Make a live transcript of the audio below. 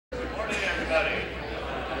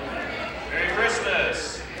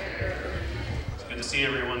see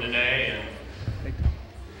everyone today.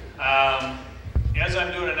 And as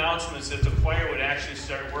I'm doing announcements, if the choir would actually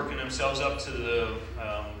start working themselves up to the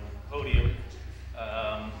podium,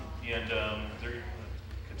 they're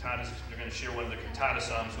going to share one of the cantata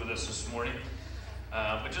songs with us this morning.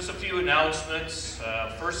 But just a few announcements.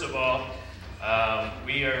 First of all,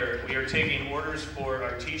 we are taking orders for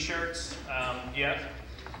our T-shirts yet.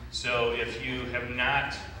 So if you have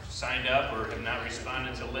not signed up or have not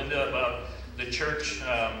responded to Linda about the church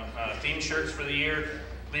theme shirts for the year,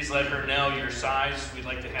 please let her know your size. We'd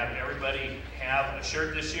like to have everybody have a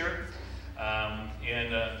shirt this year.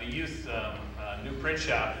 And the youth new print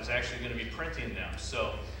shop is actually going to be printing them.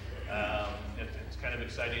 So it's kind of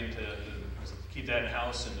exciting to keep that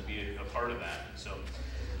in-house and to be a part of that. So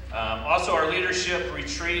also our leadership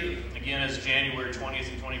retreat, again, is January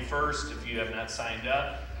 20th and 21st. If you have not signed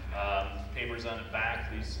up, papers on the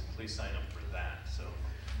back, please sign up for that. So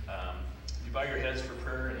you bow your heads for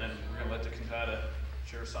prayer, and then we're going to let the cantata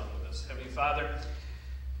share a song with us. Heavenly Father,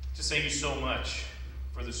 just thank you so much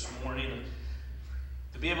for this morning,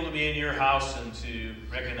 to be able to be in your house and to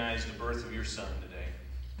recognize the birth of your Son today.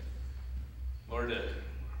 Lord,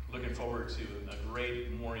 looking forward to a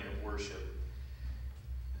great morning of worship,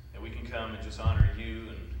 that we can come and just honor you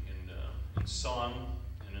in song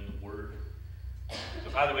and in the word. So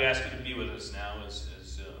Father, we ask you to be with us now as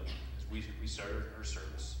we start our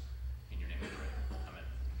service. In your name we pray. Amen.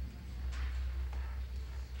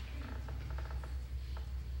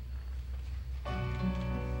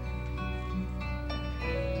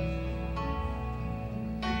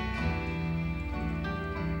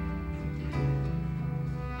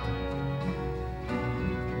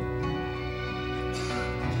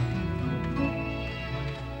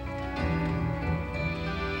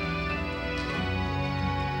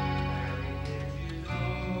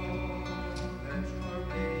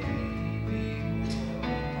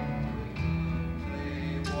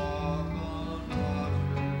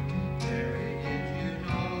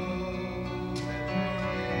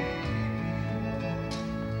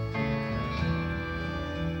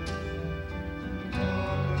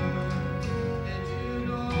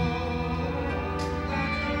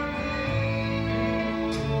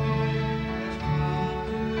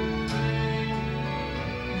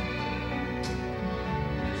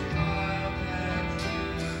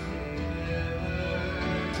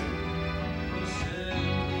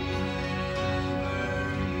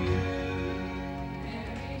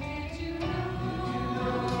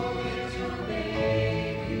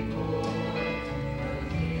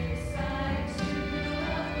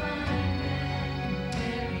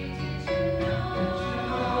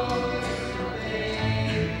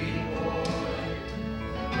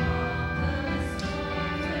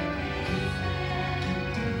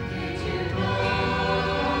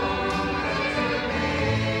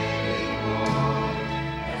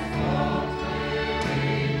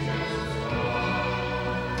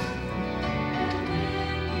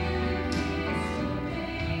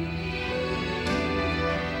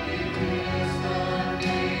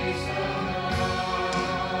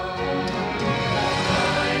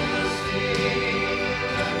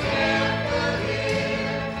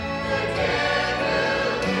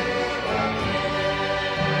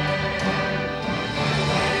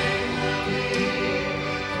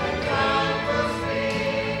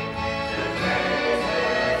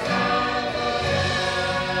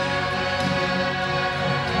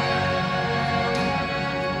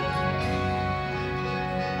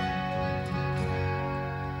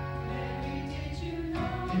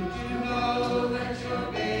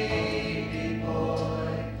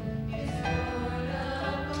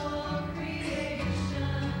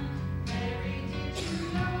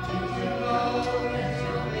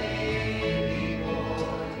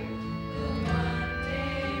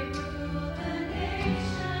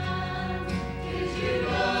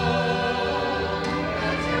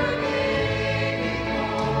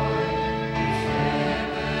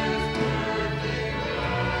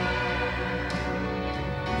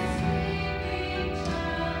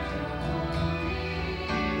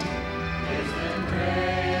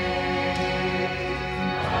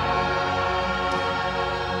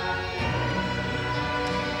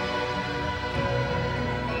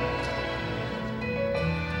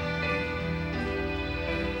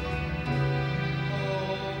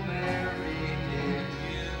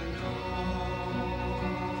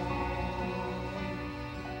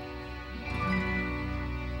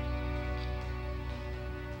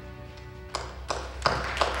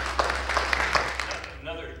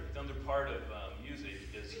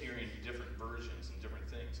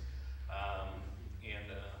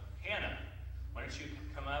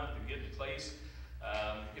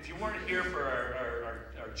 If you weren't here for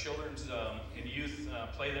our children's and youth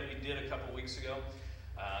play that we did a couple weeks ago,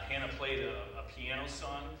 Hannah played a piano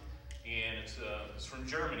song, and it's from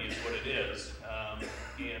Germany is what it is. And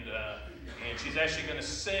she's actually going to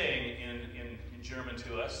sing in German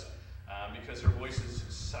to us because her voice is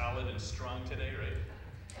solid and strong today, right?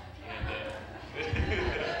 And,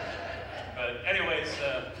 but anyways,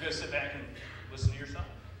 we're going to sit back and listen to your song.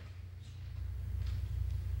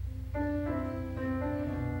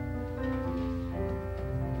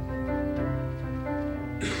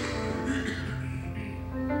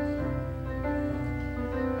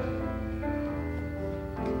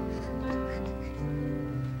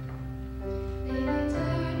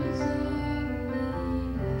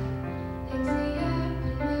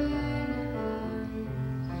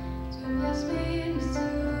 Ist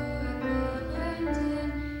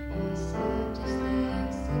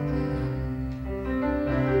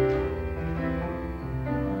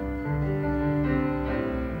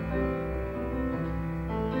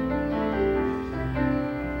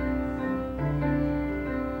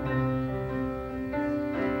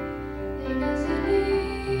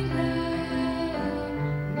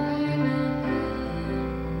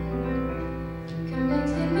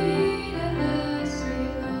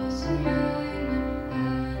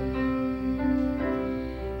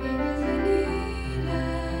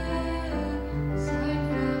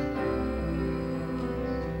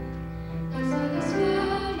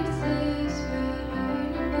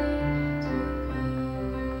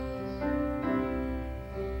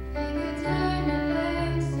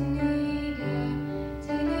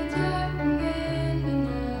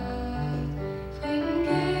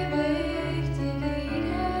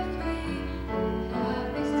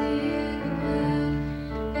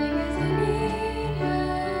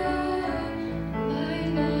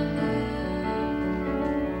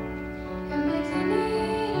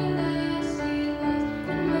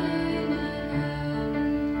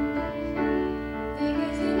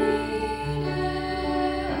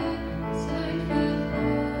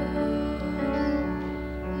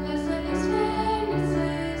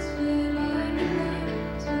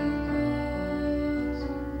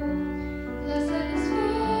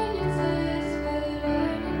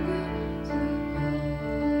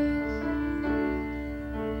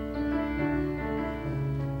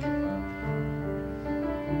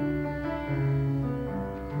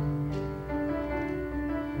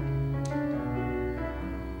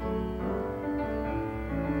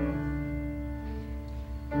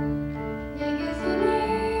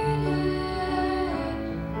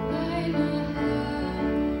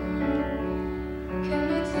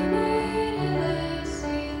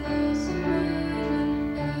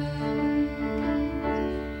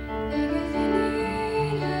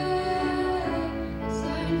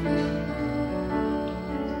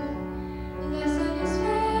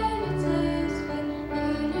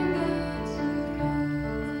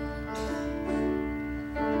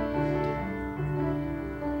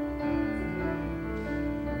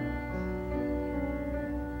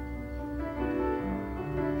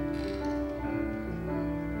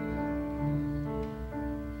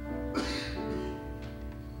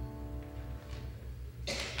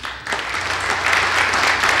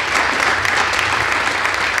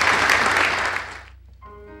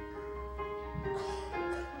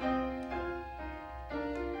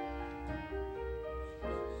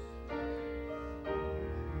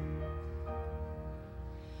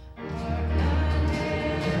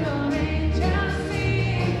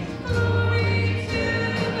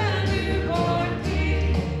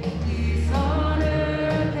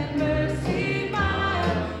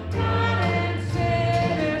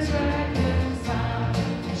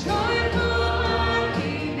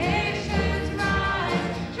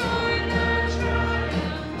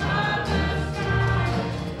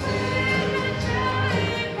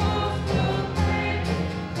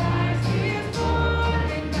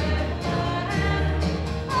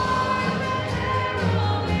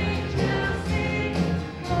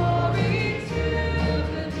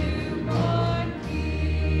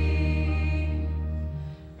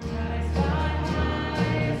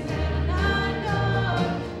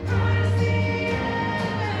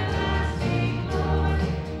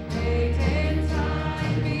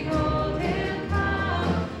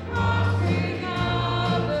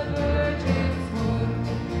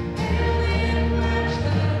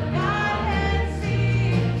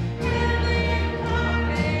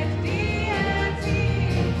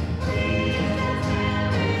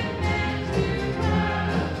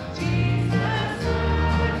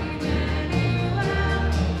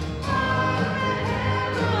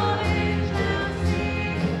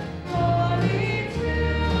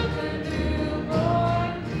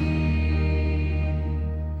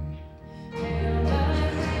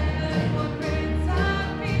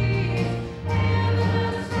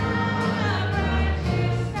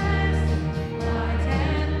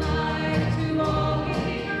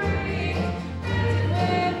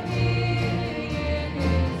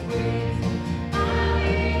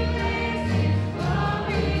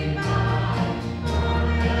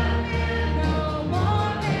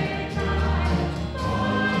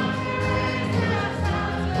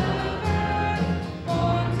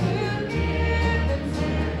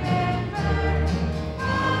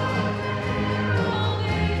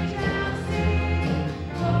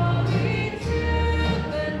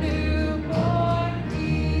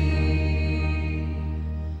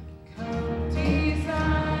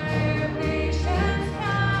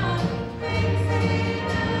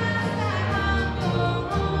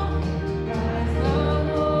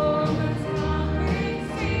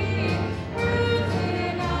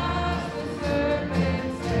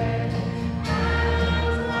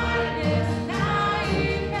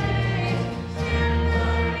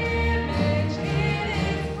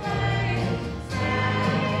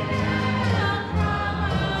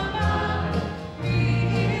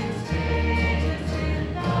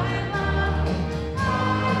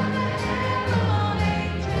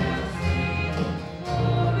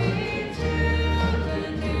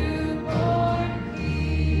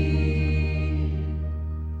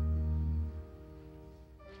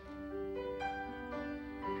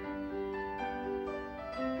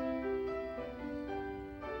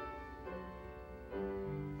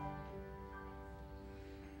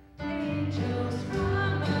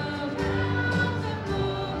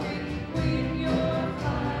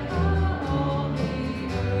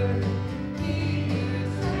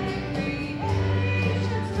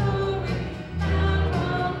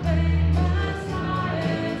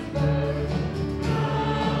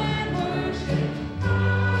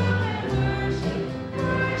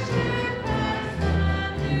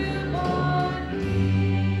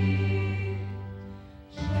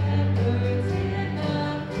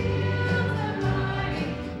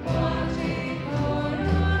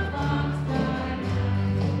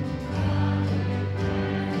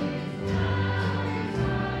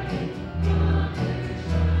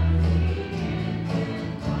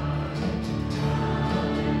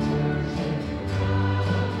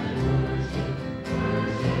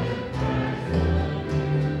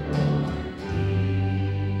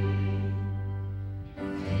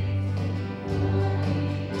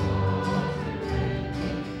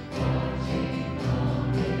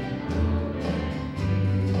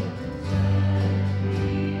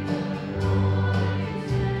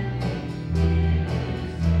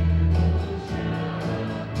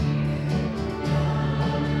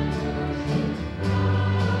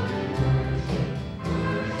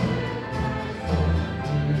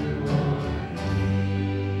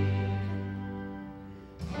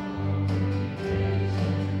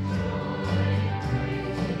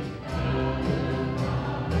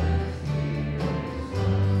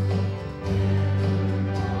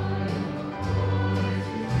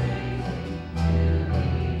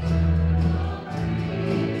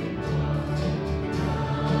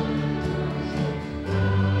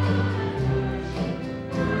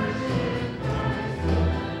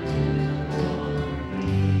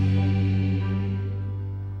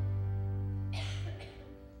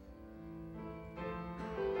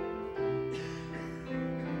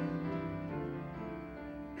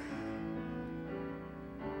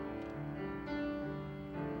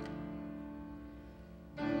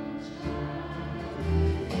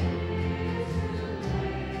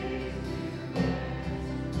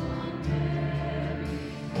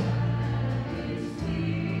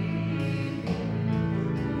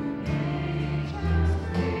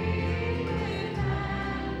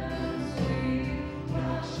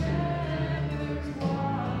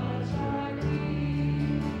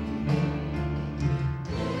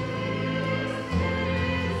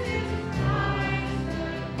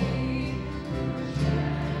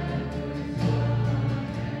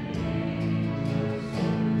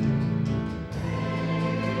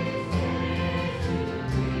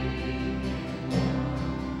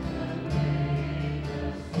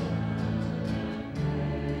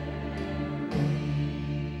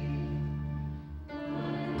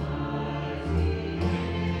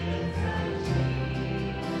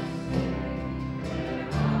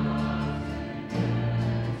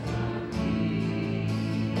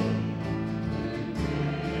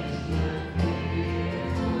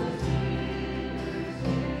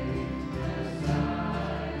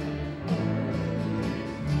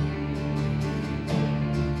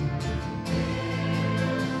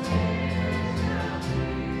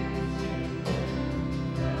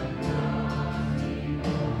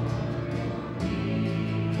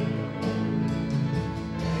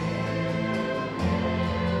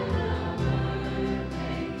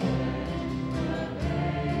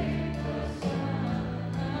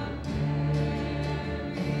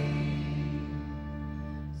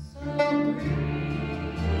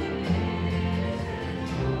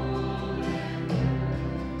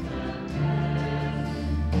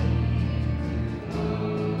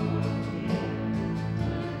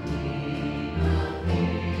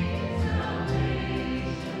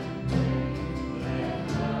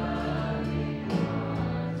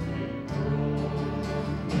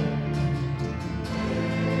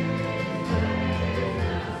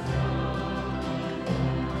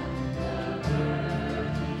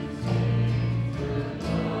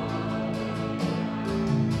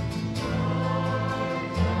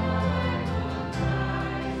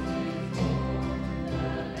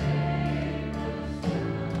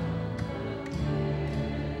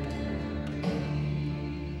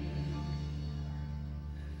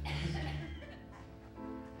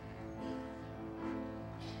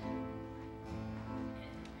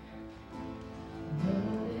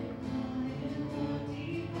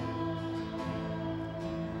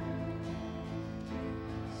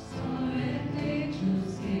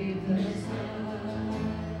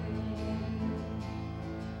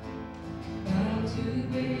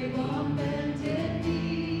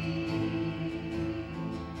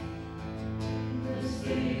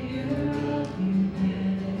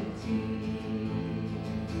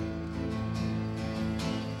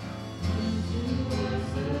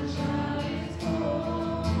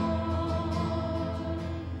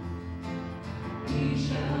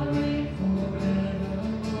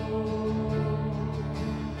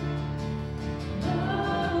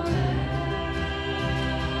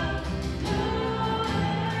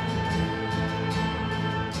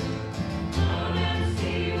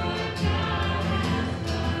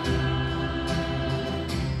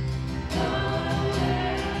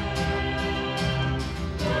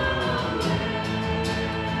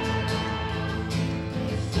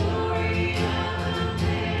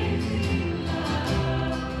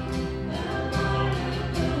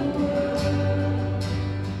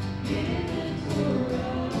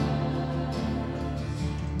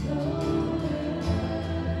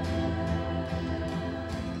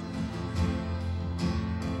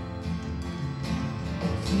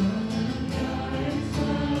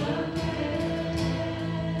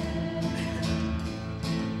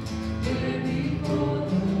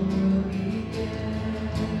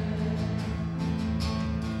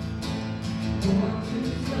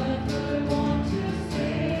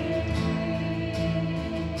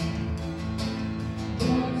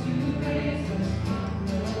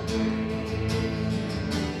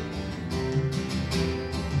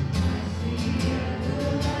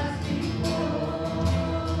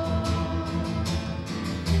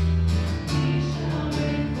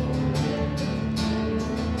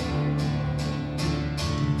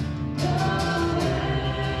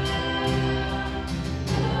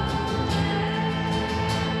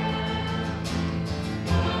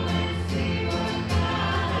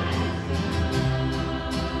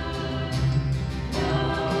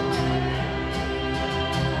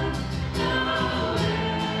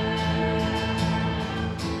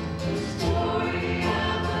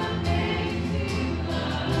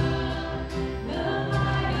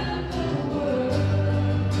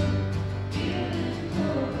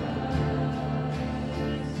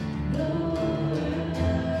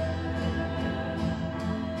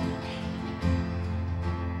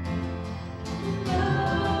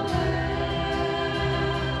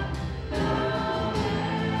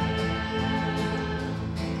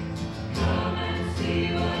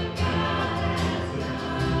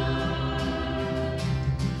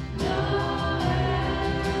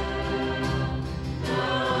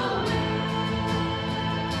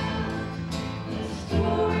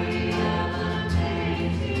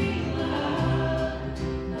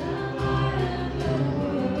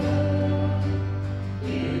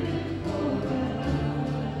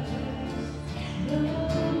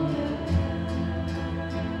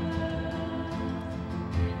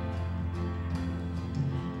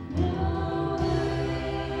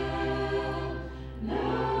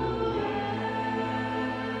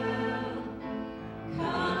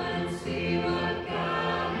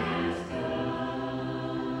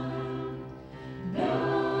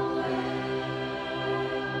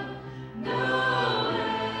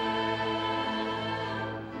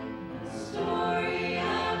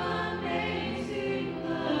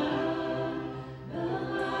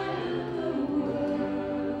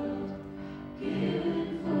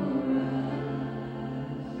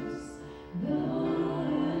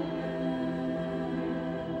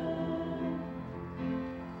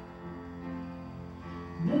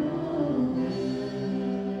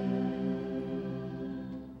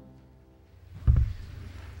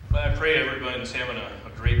pray everyone's having a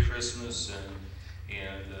great Christmas,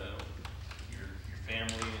 and your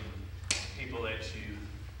family and people that you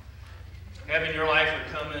have in your life are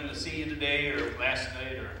coming to see you today or last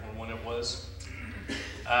night or when it was.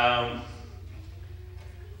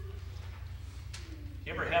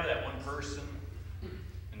 You ever have that one person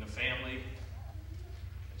in the family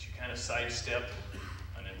that you kind of sidestep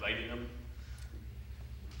on inviting them?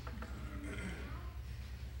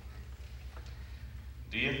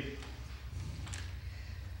 Do you?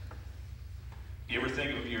 You ever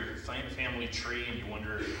think of your family tree and you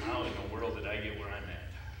wonder, how in the world did I get where I'm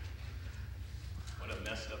at? What a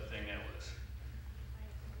messed up thing that was.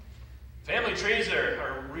 Family trees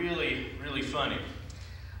are really, really funny.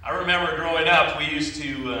 I remember growing up, we used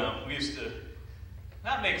to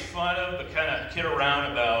not make fun of, but kind of kid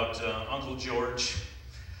around about Uncle George.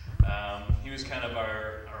 He was kind of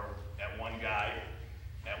that one guy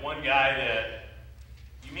that,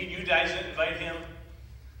 you mean you guys didn't invite him?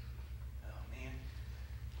 Oh man.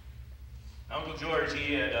 Uncle George,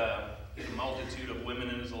 he had a multitude of women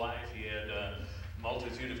in his life. He had a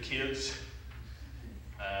multitude of kids.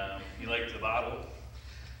 He liked the bottle.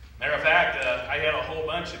 Matter of fact, I had a whole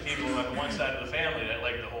bunch of people on one side of the family that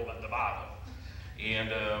liked the bottle. And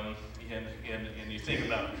you think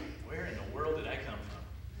about, where in the world did I come from?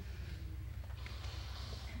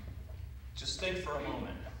 Just think for a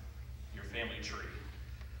moment, your family tree.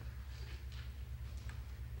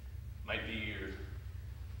 Might be your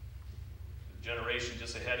generation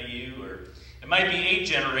just ahead of you, or it might be 8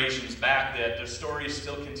 generations back that the stories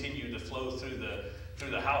still continue to flow through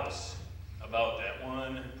the house about that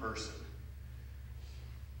one person.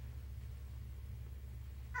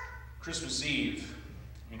 Christmas Eve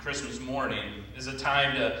and Christmas morning is a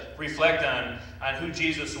time to reflect on who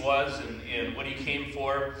Jesus was and what he came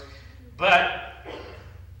for. But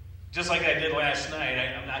just like I did last night,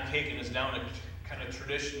 I'm not taking us down a kind of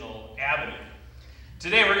traditional avenue.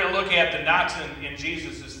 Today we're going to look at the knots in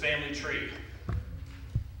Jesus' family tree.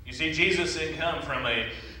 You see, Jesus didn't come from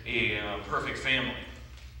a perfect family.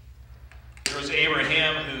 There was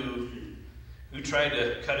Abraham who tried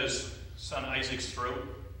to cut his son Isaac's throat.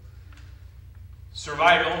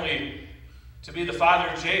 Survived only to be the father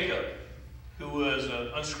of Jacob, who was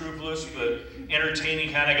an unscrupulous but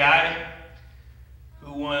entertaining kind of guy,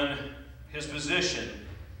 who won his position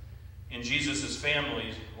in Jesus'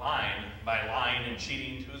 family line by lying and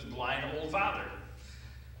cheating to his blind old father.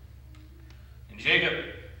 And Jacob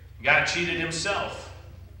got cheated himself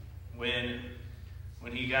when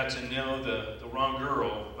he got to know the wrong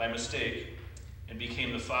girl by mistake and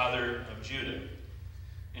became the father of Judah.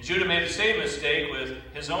 And Judah made the same mistake with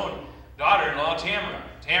his own daughter-in-law, Tamar.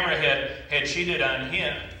 Tamar had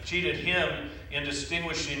cheated him in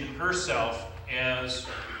distinguishing herself as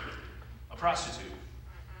a prostitute.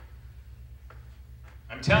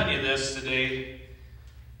 I'm telling you this today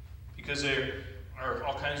because there are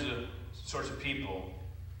all kinds of sorts of people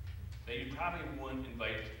that you probably wouldn't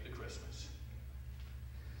invite to Christmas.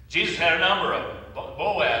 Jesus had a number of them.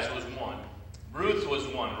 Boaz was one. Ruth was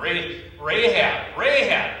one. Rahab.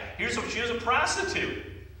 She was a prostitute.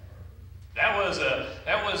 That was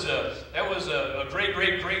a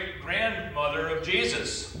great grandmother of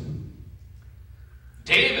Jesus.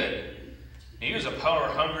 David, he was a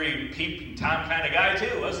power-hungry, peeping Tom kind of guy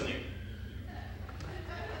too, wasn't he?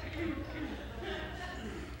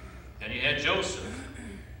 Then you had Joseph.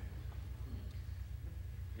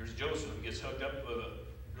 Here's Joseph who gets hooked up with a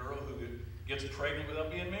girl who gets pregnant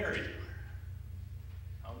without being married.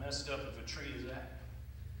 How messed up of a tree is that?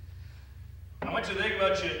 I want you to think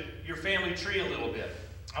about your family tree a little bit.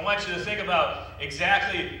 I want you to think about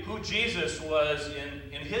exactly who Jesus was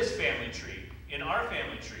in his family tree, in our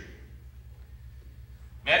family tree.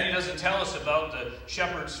 Matthew doesn't tell us about the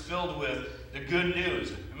shepherds filled with the good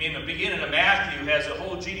news. I mean, the beginning of Matthew has a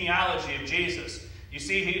whole genealogy of Jesus. You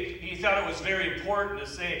see, he thought it was very important to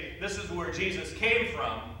say, this is where Jesus came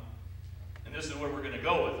from, and this is where we're going to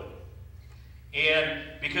go with him. And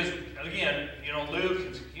because, again,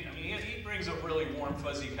 Luke, he brings a really warm,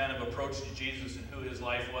 fuzzy kind of approach to Jesus and who his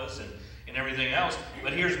life was and everything else.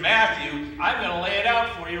 But here's Matthew. I'm going to lay it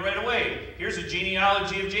out for you right away. Here's a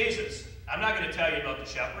genealogy of Jesus. I'm not going to tell you about the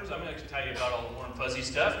shepherds. I'm going to tell you about all the warm, fuzzy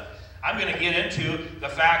stuff. I'm going to get into the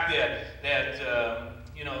fact that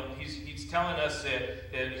he's telling us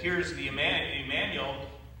that here's the Emmanuel,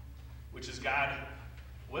 which is God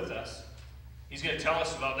with us. He's going to tell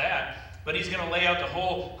us about that. But he's going to lay out the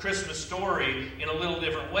whole Christmas story in a little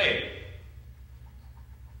different way.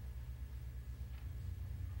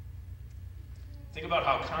 Think about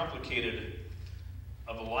how complicated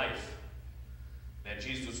of a life that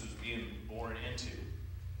Jesus was being born into.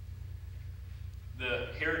 The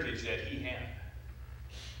heritage that he had.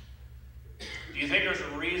 Do you think there's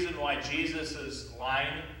a reason why Jesus'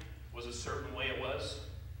 line was a certain way it was?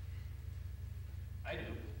 I do.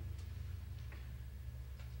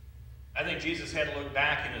 I think Jesus had to look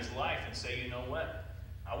back in his life and say, you know what?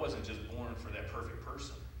 I wasn't just born for that perfect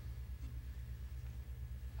person.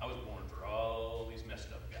 I was born for all these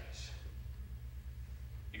messed up guys.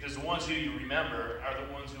 Because the ones who you remember are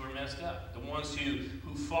the ones who are messed up. The ones who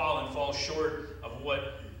fall and fall short of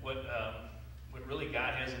what really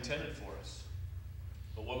God has intended for us.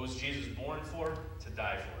 But what was Jesus born for? To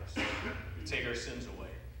die for us. To take our sins away.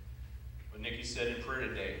 What Nikki said in prayer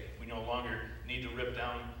today, we no longer need to rip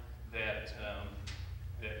down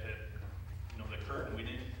the curtain. We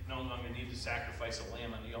no longer need to sacrifice a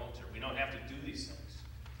lamb on the altar. We don't have to do these things.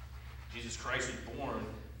 Jesus Christ was born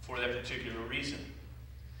for that particular reason.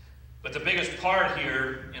 But the biggest part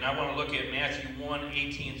here, and I want to look at Matthew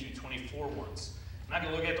 1:18 through 24 once. I'm not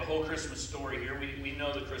going to look at the whole Christmas story here. We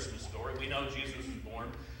know the Christmas story. We know Jesus was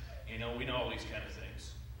born. We know all these kind of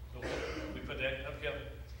things. So we put that up here.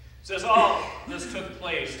 It says, all this took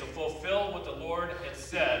place to fulfill what the Lord had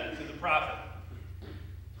said to the prophet.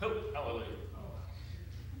 Oh, hallelujah.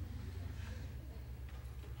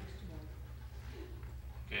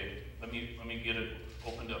 Okay, let me get it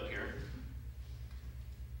opened up here.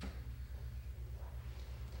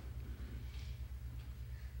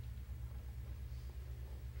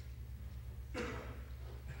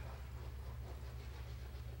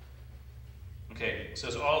 Okay, it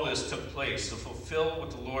says all this took place to fulfill what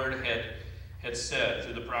the Lord had said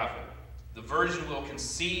through the prophet. The virgin will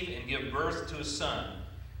conceive and give birth to a son,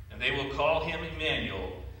 and they will call him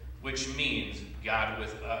Emmanuel, which means God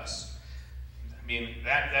with us. I mean,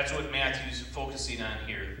 that's what Matthew's focusing on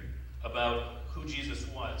here, about who Jesus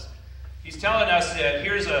was. He's telling us that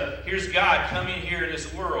here's God coming here in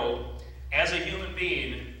this world as a human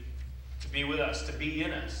being to be with us, to be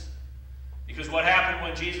in us. Because what happened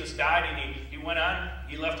when Jesus died and he went on,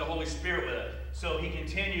 he left the Holy Spirit with us. So he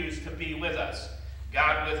continues to be with us,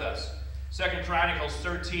 God with us. 2 Chronicles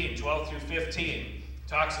 13, 12 through 15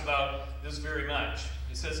 talks about this very much.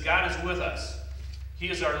 It says, God is with us. He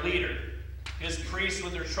is our leader. His priests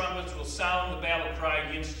with their trumpets will sound the battle cry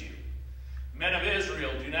against you. Men of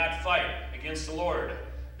Israel, do not fight against the Lord,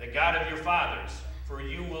 the God of your fathers, for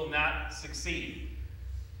you will not succeed.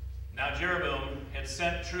 Now Jeroboam had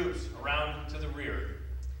sent troops around to the rear,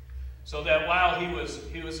 so that while he was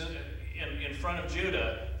in front of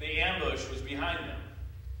Judah, the ambush was behind them.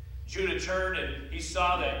 Judah turned and he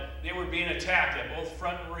saw that they were being attacked at both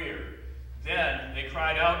front and rear. Then they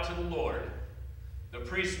cried out to the Lord. The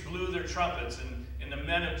priests blew their trumpets, and the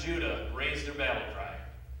men of Judah raised their battle cry.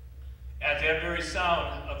 At that very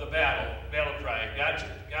sound of the battle cry,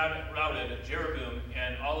 God routed Jeroboam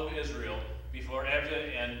and all of Israel before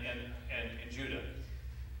Abijah and Judah.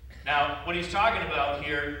 Now, what he's talking about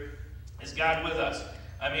here is God with us.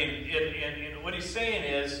 I mean, and what he's saying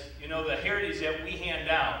is, the heritage that we hand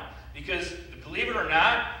down. Because, believe it or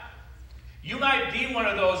not, you might be one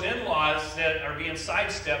of those in-laws that are being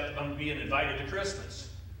sidestepped on being invited to Christmas.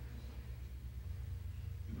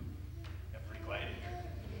 Got pretty quiet in here.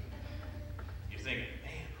 You're thinking,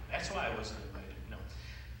 man, that's why I wasn't invited. No.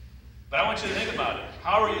 But I want you to think about it.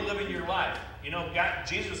 How are you living your life?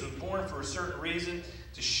 Jesus was born for a certain reason,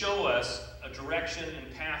 to show us a direction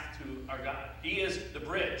and path to our God. He is the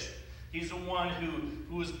bridge. He's the one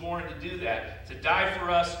who was born to do that, to die for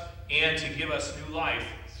us and to give us new life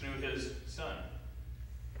through his Son.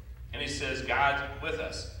 And he says, God with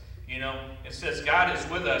us. It says God is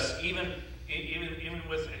with us even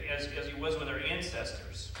with as he was with our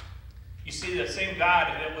ancestors. You see, that same God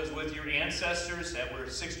that was with your ancestors that were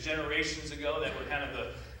 6 generations ago, that were kind of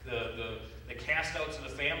the cast outs of the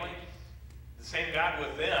family, the same God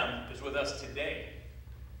with them is with us today.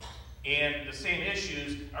 And the same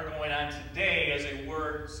issues are going on today as they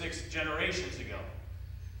were 6 generations ago.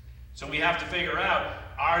 So we have to figure out,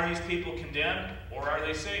 are these people condemned or are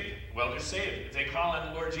they saved? Well, they're saved. If they call on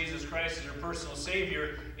the Lord Jesus Christ as their personal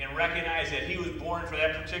Savior and recognize that he was born for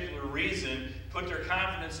that particular reason, put their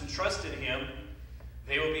confidence and trust in him,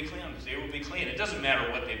 they will be cleansed. They will be clean. It doesn't matter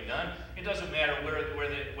what they've done. It doesn't matter where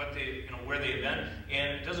they've been,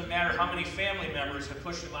 and it doesn't matter how many family members have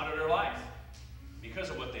pushed them out of their life because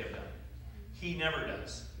of what they've done. He never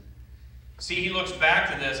does. See, he looks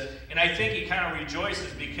back to this, and I think he kind of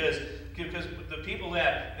rejoices because the people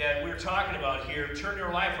that we're talking about here turned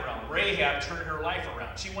their life around. Rahab turned her life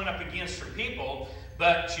around. She went up against her people,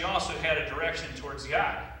 but she also had a direction towards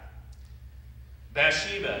God.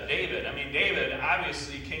 Bathsheba, David. David,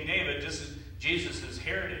 obviously, King David, this is Jesus'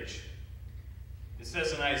 heritage. It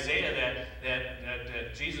says in Isaiah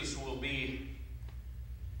that Jesus will be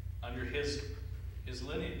under his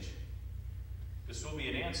lineage. This will be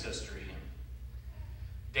an ancestor to him.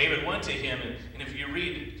 David went to him, and if you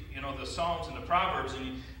read, the Psalms and the Proverbs, or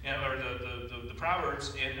the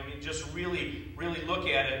Proverbs, and just really look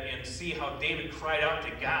at it and see how David cried out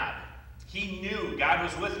to God. He knew God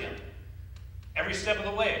was with him every step of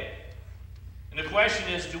the way. And the question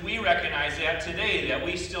is, do we recognize that today, that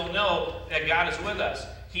we still know that God is with us?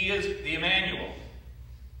 He is the Emmanuel.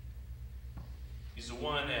 He's the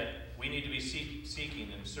one that we need to be seeking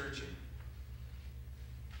and searching.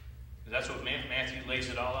 That's what Matthew lays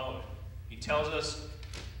it all out. He tells us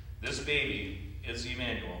this baby is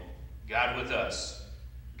Emmanuel, God with us,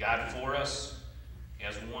 God for us,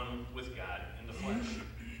 as one with God in the flesh.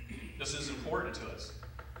 This is important to us,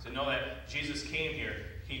 to know that Jesus came here.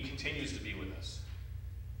 He continues to be with us.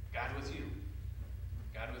 God with you,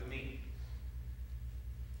 God with me.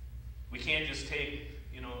 We can't just take,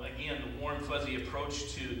 again, the warm, fuzzy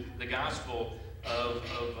approach to the gospel of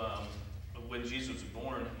when Jesus was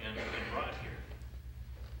born and brought here.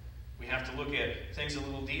 We have to look at things a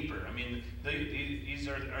little deeper.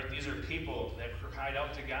 These are people that cried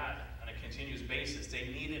out to God on a continuous basis. They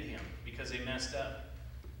needed him because they messed up.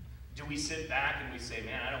 Do we sit back and we say,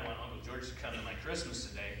 man, I don't want Uncle George to come to my Christmas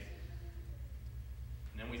today?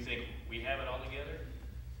 And then we think, we have it all together?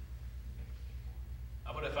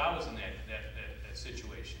 How about if I was in that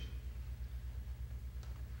situation?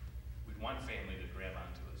 We'd want family to grab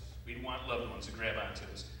onto us. We'd want loved ones to grab onto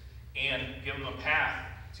us and give them a path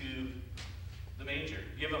to the manger.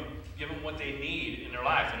 Give them what they need in their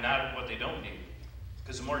life and not what they don't need.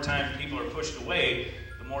 Because the more times people are pushed away,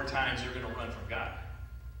 the more times they're going to run from God.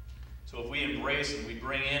 So if we embrace and we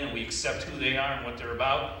bring in and we accept who they are and what they're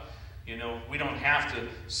about, we don't have to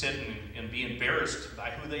sit and be embarrassed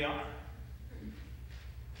by who they are.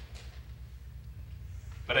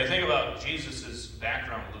 But I think about Jesus'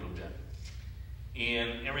 background a little bit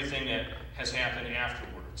and everything that has happened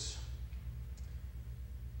afterwards.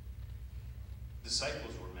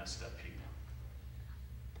 Disciples were messed up people.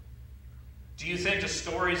 Do you think the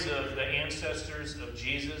stories of the ancestors of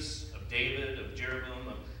Jesus, of David, of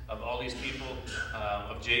Jeroboam, of all these people,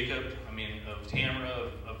 of Jacob, of Tamar,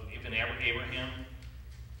 of even Abraham,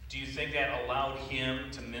 do you think that allowed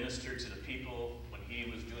him to minister to the people when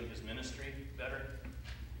he was doing his ministry better?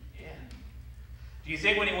 Yeah. Do you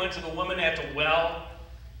think when he went to the woman at the well,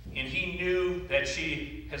 and he knew that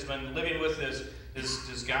she has been living with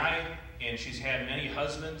this guy, and she's had many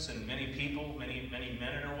husbands and many people, many men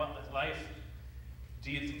in her life, do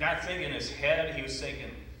you not think in his head he was thinking,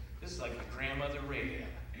 this is like my grandmother Rahab.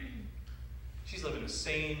 She's living the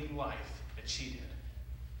same life that she did.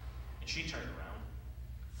 And she turned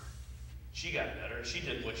around. She got better. She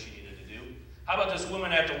did what she needed to do. How about this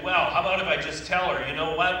woman at the well? How about if I just tell her, you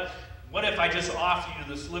know what? What if I just offer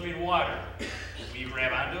you this living water? Will you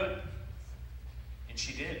grab onto it? And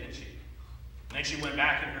she did, didn't she? And then she went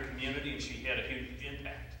back in her community and she had a huge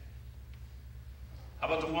impact. How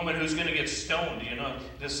about the woman who's going to get stoned?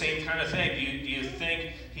 The same kind of thing. Do you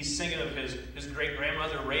think he's thinking of his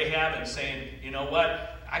great-grandmother Rahab and saying, you know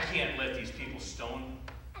what? I can't let these people stone.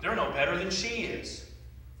 They're no better than she is.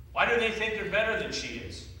 Why do they think they're better than she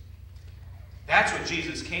is? That's what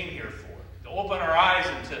Jesus came here for. To open our eyes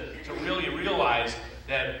and to really realize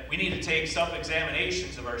that we need to take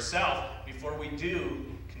self-examinations of ourselves before we do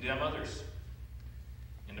condemn others.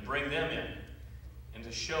 And to bring them in. And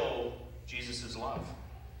to show Jesus' love.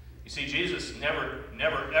 You see, Jesus never,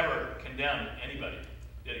 ever condemned anybody,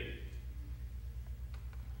 did he?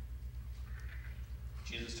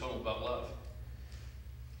 Jesus told him about love.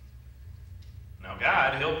 Now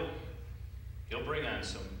God, he'll bring on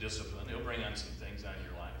some discipline. He'll bring on some things on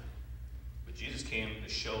your life. But Jesus came to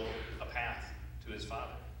show a path to his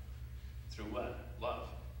Father. Through what? Love.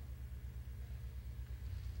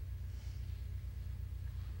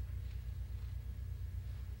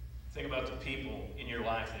 Think about the people in your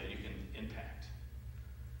life that you can impact.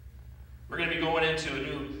 We're going to be going into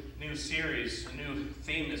a new series, a new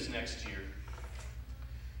theme this next year.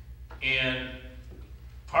 And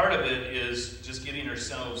part of it is just getting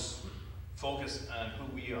ourselves focused on who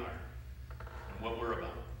we are and what we're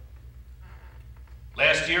about.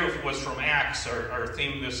 Last year was from Acts, our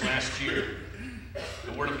theme this last year.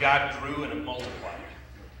 The Word of God grew and it multiplied.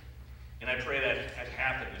 And I pray that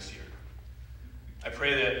happened this year. I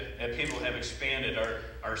pray that people have expanded.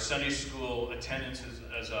 Our Sunday school attendance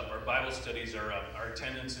is up. Our Bible studies are up. Our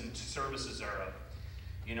attendance and services are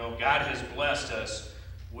up. God has blessed us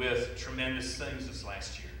with tremendous things this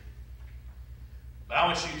last year. But I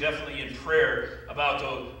want you definitely in prayer about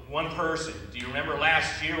the one person. Do you remember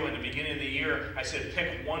last year when at the beginning of the year I said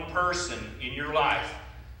pick one person in your life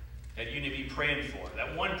that you need to be praying for?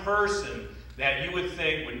 That one person that you would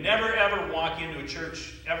think would never ever walk into a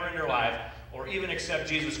church ever in their life, or even accept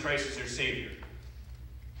Jesus Christ as their Savior.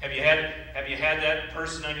 Have you had that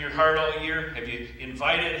person on your heart all year? Have you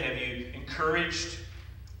invited? Have you encouraged?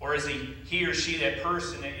 Or is he or she that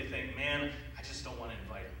person that you think, man, I just don't want to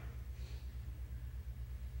invite him?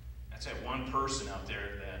 That's that one person out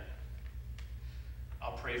there that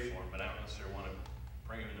I'll pray for him, but I don't necessarily want to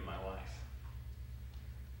bring him into my life.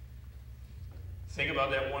 Think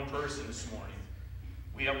about that one person this morning.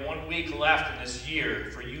 We have 1 week left in this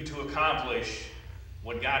year for you to accomplish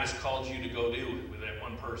what God has called you to go do with that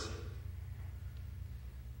one person.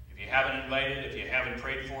 If you haven't invited, if you haven't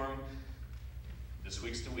prayed for him, this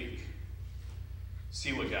week's the week.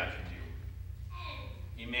 See what God can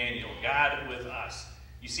do. Emmanuel, God with us.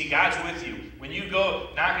 You see, God's with you. When you go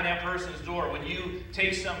knock on that person's door, when you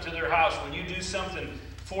take something to their house, when you do something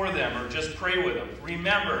for them or just pray with them,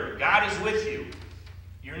 remember, God is with you.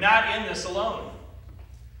 You're not in this alone.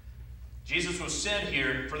 Jesus was sent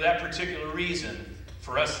here for that particular reason,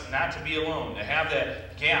 for us not to be alone, to have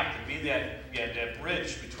that gap, to be that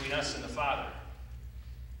bridge between us and the Father.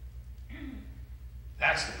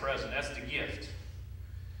 That's the present. That's the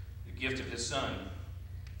gift of His Son.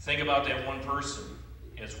 Think about that one person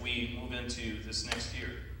as we move into this next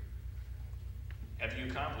year. Have you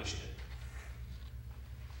accomplished it?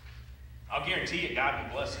 I'll guarantee you God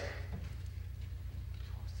will bless it.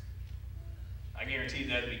 I guarantee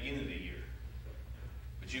that at the beginning of the year.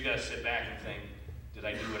 But you got to sit back and think, did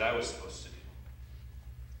I do what I was supposed to do?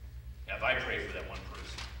 Have I prayed for that one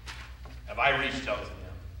person? Have I reached out to them?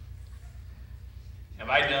 Have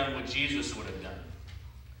I done what Jesus would have done?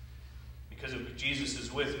 Because if Jesus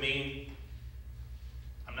is with me,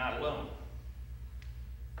 I'm not alone.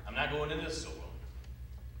 I'm not going into this alone.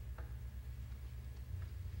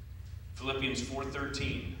 Philippians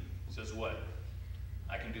 4:13 says what?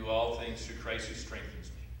 I can do all things through Christ who strengthens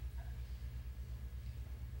me.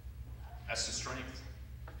 That's the strength.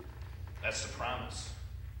 That's the promise.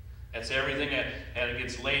 That's everything that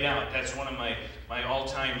gets laid out. That's one of my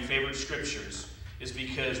all-time favorite scriptures, is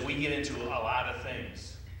because we get into a lot of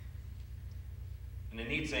things. And the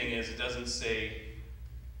neat thing is, it doesn't say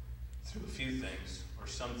through a few things or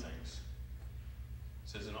some things. It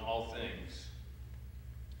says in all things,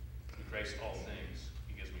 through Christ all things,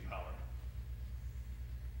 he gives me power.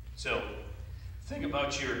 So, think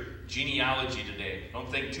about your genealogy today. Don't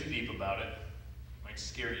think too deep about it. It might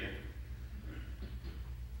scare you.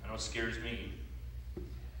 I know it scares me.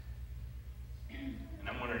 And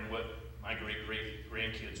I'm wondering what my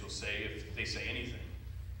great-great-grandkids will say if they say anything.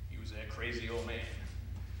 He was that crazy old man.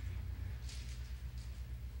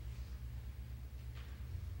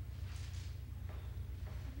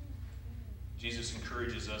 Jesus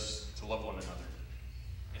encourages us to love one another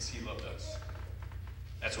as he loved us.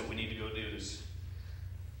 That's what we need to go do. Is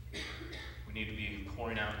we need to be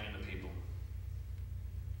pouring out into people.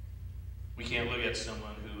 We can't look at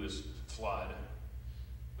someone who is flawed,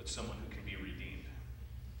 but someone who can be redeemed.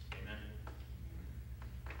 Amen?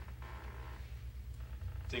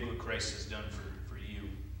 Think what Christ has done for you.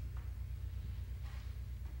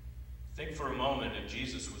 Think for a moment if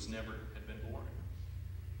Jesus had been born.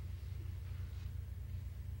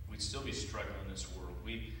 We'd still be struggling in this world.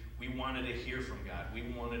 We wanted to hear from God. We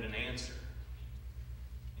wanted an answer.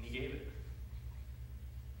 And he gave it.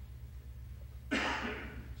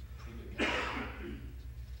 Pretty good guy.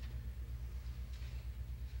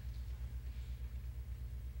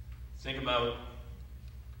 Think about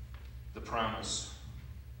the promise.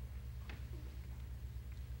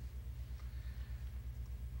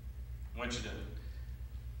 I want you to,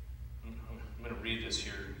 I'm going to read this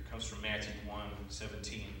here. It comes from Matthew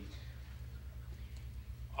 1:17.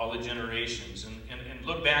 All the generations. And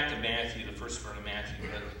look back to Matthew, the first part of Matthew,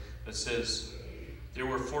 that says there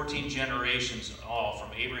were 14 generations in all from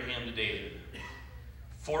Abraham to David.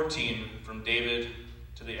 14 from David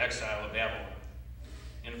to the exile of Babylon.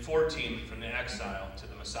 And 14 from the exile to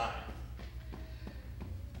the Messiah.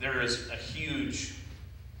 There is a huge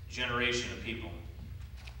generation of people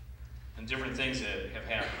and different things that have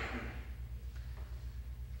happened.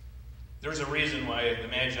 There's a reason why the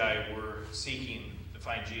Magi were seeking to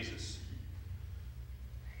find Jesus.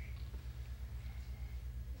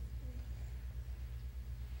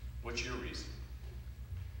 What's your reason?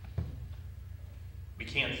 We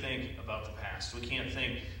can't think about the past. We can't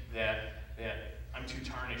think that I'm too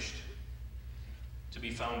tarnished to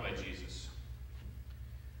be found by Jesus.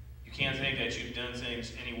 You can't think that you've done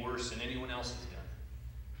things any worse than anyone else has done.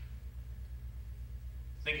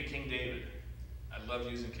 Think of King David. I love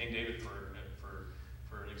using King David for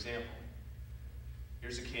an example.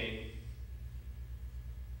 Here's a king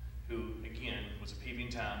who, again, was a peeping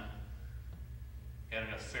Tom, had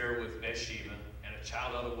an affair with Bathsheba, had a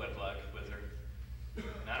child out of wedlock with her.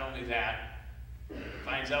 Not only that,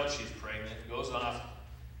 finds out she's pregnant, goes off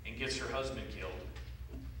and gets her husband killed,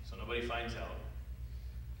 so nobody finds out.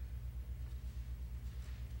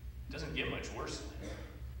 It doesn't get much worse than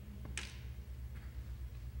that.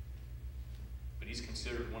 But he's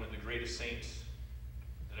considered one of the greatest saints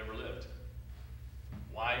that ever lived.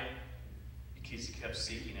 Why? Because he kept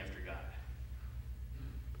seeking after God.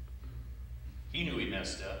 He knew he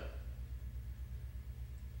messed up,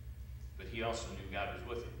 but he also knew God was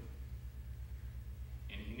with him.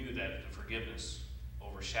 And he knew that the forgiveness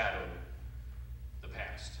overshadowed the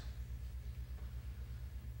past.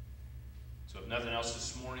 So if nothing else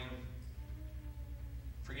this morning,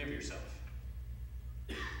 forgive yourself.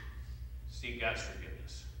 Seek God's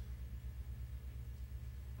forgiveness.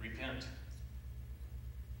 Repent.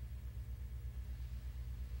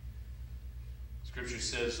 Scripture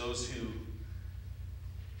says those who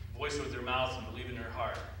voice with their mouth and believe in their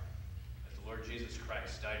heart that the Lord Jesus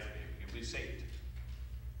Christ died for you, you'll be saved.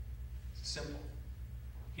 It's simple.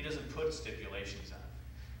 He doesn't put stipulations on it.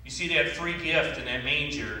 You see that free gift in that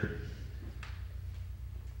manger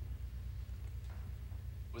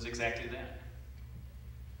was exactly that.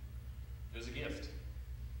 It was a gift.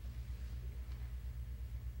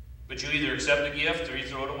 But you either accept the gift or you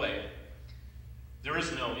throw it away. There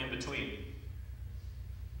is no in between.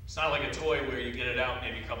 It's not like a toy where you get it out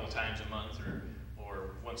maybe a couple times a month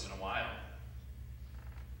or once in a while.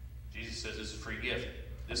 Jesus says this is a free gift.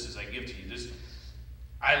 This is I give to you. This,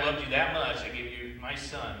 I loved you that much, I gave you my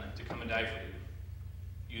son to come and die for you.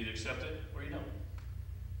 You either accept it or you don't.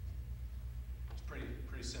 It's a pretty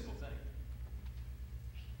simple thing.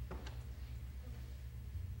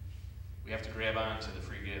 We have to grab on to the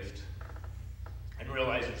free gift and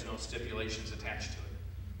realize there's no stipulations attached to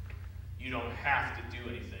it. You don't have to do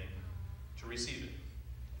anything to receive it.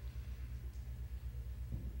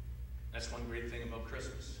 That's one great thing about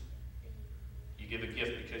Christmas. You give a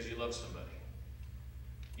gift because you love somebody.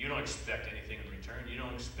 You don't expect anything in return. You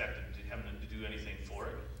don't expect them to do anything for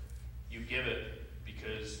it. You give it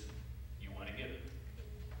because you want to give it.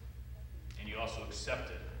 And you also accept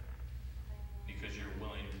it because you're a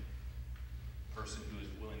willing person who is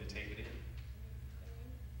willing to take it in.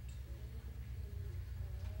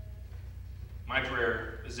 My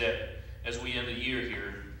prayer is that as we end the year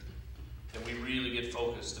here, that we really get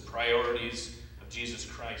focused. The priorities of Jesus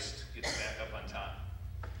Christ gets back up on top.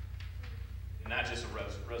 And not just a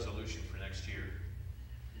resolution for next year,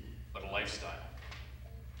 but a lifestyle.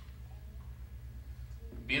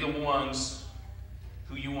 Be the ones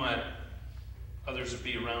who you want others to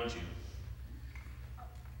be around you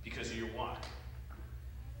because of your walk.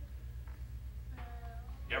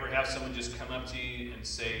 You ever have someone just come up to you and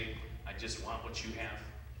say, I just want what you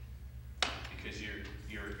have? Because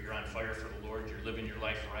you're on fire for the Lord, you're living your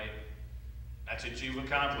life right. That's what you've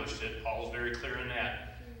accomplished it. Paul's very clear in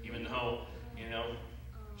that. Even though,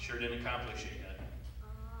 sure didn't accomplish it yet.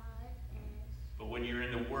 But when you're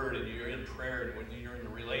in the Word and you're in prayer and when you're in a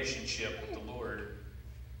relationship with the Lord,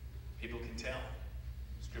 people can tell.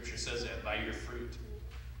 Scripture says that, by your fruit.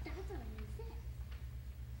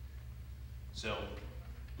 So,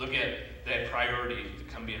 look at that priority to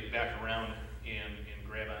come back around and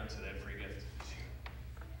grab onto that free gift this year.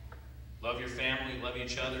 Love your family, love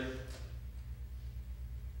each other.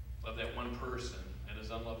 Love that one person that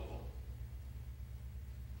is unlovable.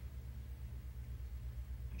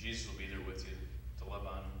 And Jesus will be there with you to love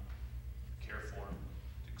on them, care for them,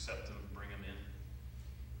 to accept them, bring them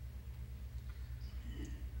in.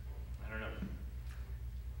 I don't know.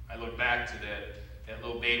 I look back to that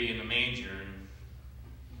little baby in the manger, and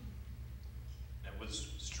that was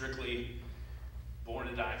strictly born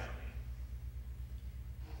to die for me.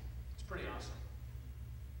 It's pretty awesome.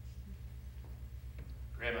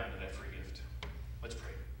 Grab onto